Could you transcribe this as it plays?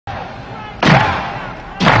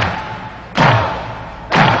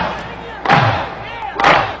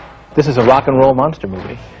This is a rock and roll monster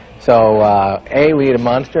movie. So, A, we need a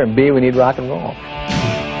monster, and B, we need rock and roll.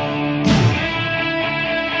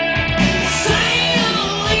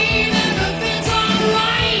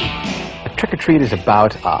 Trick or Treat is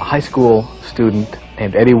about a high school student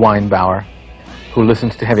named Eddie Weinbauer who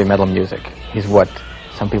listens to heavy metal music. He's what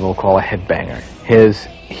some people call a headbanger. His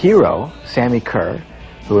hero, Sammy Kerr,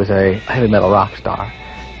 who is a heavy metal rock star,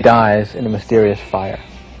 dies in a mysterious fire.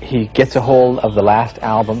 He gets a hold of the last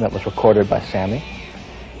album that was recorded by Sammy,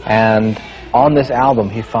 and on this album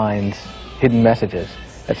he finds hidden messages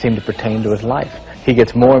that seem to pertain to his life. He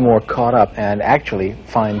gets more and more caught up and actually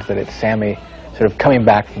finds that it's Sammy sort of coming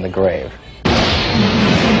back from the grave.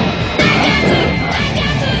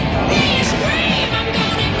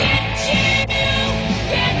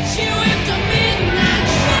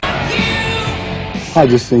 I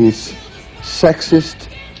just think it's sexist,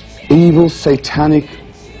 evil, satanic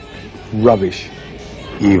rubbish.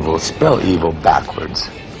 Evil, spell evil backwards.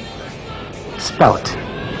 Spell it.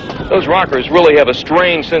 Those rockers really have a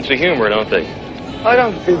strange sense of humor, don't they? I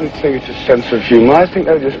don't even think it's a sense of humor. I think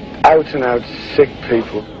they're just out-and-out sick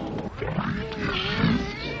people.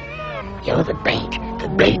 You're the bait. The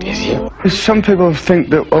bait is you. Some people think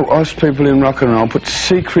that us people in rock and roll put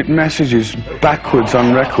secret messages backwards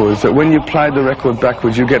on records, that when you play the record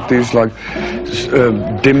backwards you get these like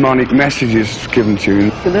demonic messages given to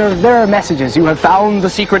you. There are messages. You have found the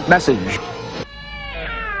secret message.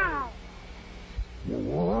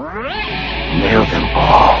 Nail them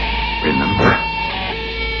all. Remember?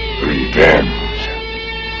 Revenge.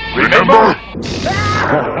 Remember?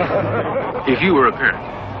 If you were a parent,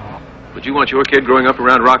 would you want your kid growing up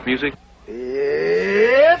around rock music?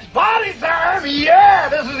 It's party time! Yeah!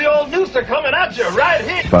 This is the old Nooster coming at you right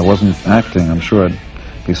here! If I wasn't acting, I'm sure I'd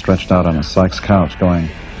be stretched out on a Sykes couch going,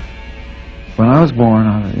 when I was born,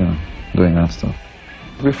 doing that stuff.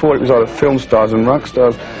 Before it was either film stars and rock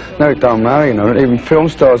stars. Now it don't matter, you know. Even film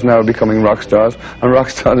stars now are becoming rock stars, and rock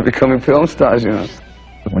stars are becoming film stars, you know.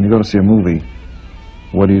 When you go to see a movie,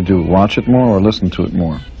 what do? Watch it more or listen to it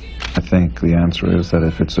more? I think the answer is that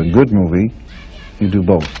if it's a good movie, you do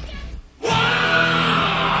both.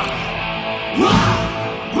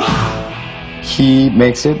 He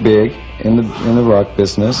makes it big in the rock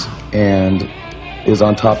business and is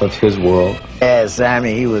on top of his world. Yeah,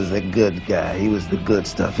 Sammy, he was a good guy. He was the good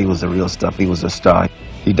stuff. He was the real stuff. He was a star.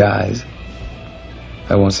 He dies.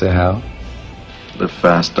 I won't say how. Live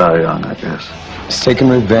fast, die young, I guess. He's taking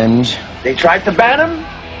revenge. They tried to ban him?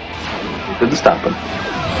 Didn't stop him.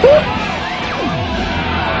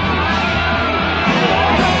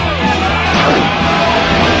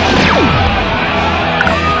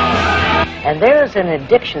 And there's an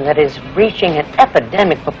addiction that is reaching an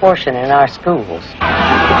epidemic proportion in our schools.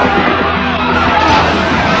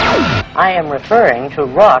 I am referring to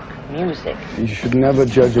rock music. You should never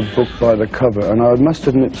judge a book by the cover, and I must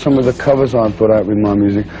admit some of the covers I've put out with my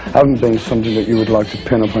music haven't been something that you would like to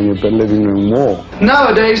pin up on your living room wall.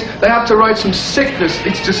 Nowadays, they have to write some sickness.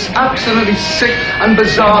 It's just absolutely sick and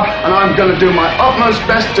bizarre, and I'm going to do my utmost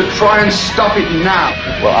best to try and stop it now.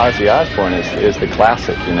 Well, Ozzy Osbourne is the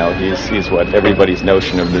classic, you know. He's what everybody's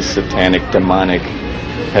notion of this satanic, demonic,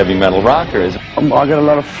 heavy metal rocker is. I get a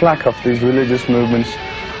lot of flack off these religious movements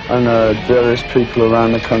and various people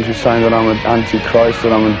around the country saying that I'm an antichrist,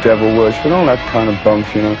 that I'm a devil worship, and all that kind of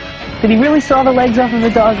bunk, you know. Did he really saw the legs off of a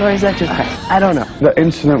dog, or is that just... I don't know. The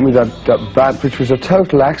incident with that bat, which was a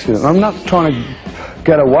total accident. I'm not trying to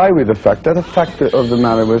get away with the fact that of the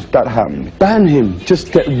matter was that happened. Ban him.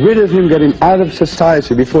 Just get rid of him, get him out of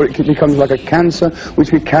society before it becomes like a cancer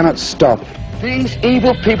which we cannot stop. These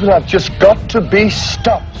evil people have just got to be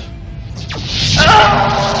stopped.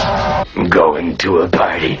 Going to a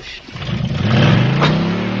party.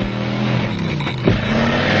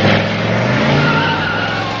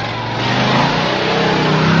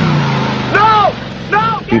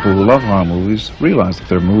 People who love horror movies realize that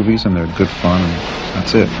they're movies and they're good fun, and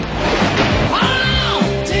that's it.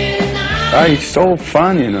 Hey, it's all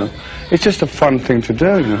fun, you know. It's just a fun thing to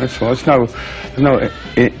do, you know, that's all. It's no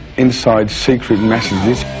inside secret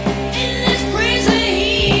messages.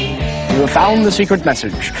 You have found the secret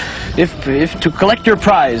message. If to collect your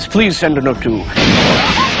prize, please send a note to...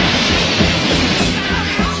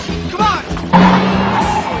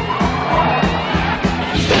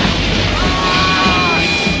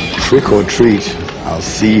 Trick or treat, I'll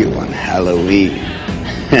see you on Halloween.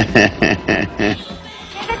 Trick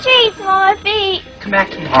or treat, I'm on my feet. Come back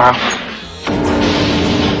tomorrow.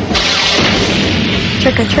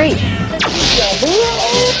 Trick or treat.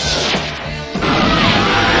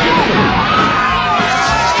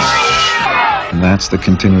 And that's the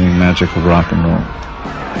continuing magic of rock and roll.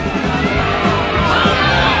 Bye.